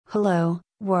Hello,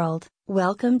 world,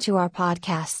 welcome to our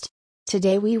podcast.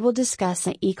 Today we will discuss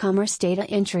e-commerce data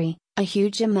entry. A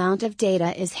huge amount of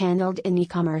data is handled in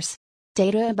e-commerce.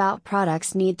 Data about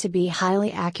products need to be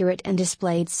highly accurate and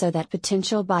displayed so that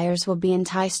potential buyers will be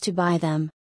enticed to buy them.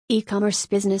 E-commerce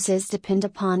businesses depend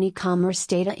upon e-commerce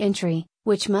data entry,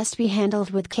 which must be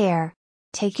handled with care.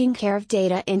 Taking care of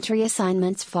data entry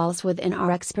assignments falls within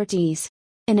our expertise.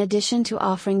 In addition to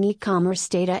offering e-commerce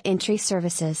data entry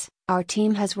services, our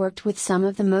team has worked with some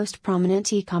of the most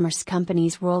prominent e-commerce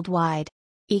companies worldwide.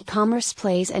 E-commerce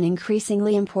plays an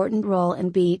increasingly important role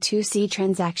in B2C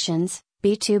transactions,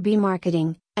 B2B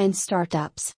marketing, and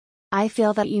startups. I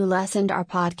feel that you listened our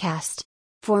podcast.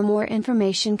 For more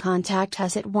information, contact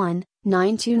us at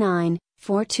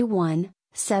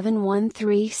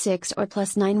 1-929-421-7136 or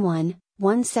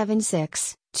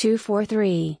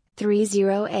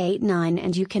 +91-176-243-3089,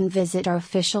 and you can visit our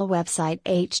official website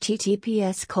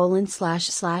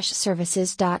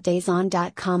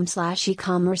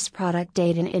https://services.dazon.com/e-commerce product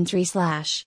data entry/.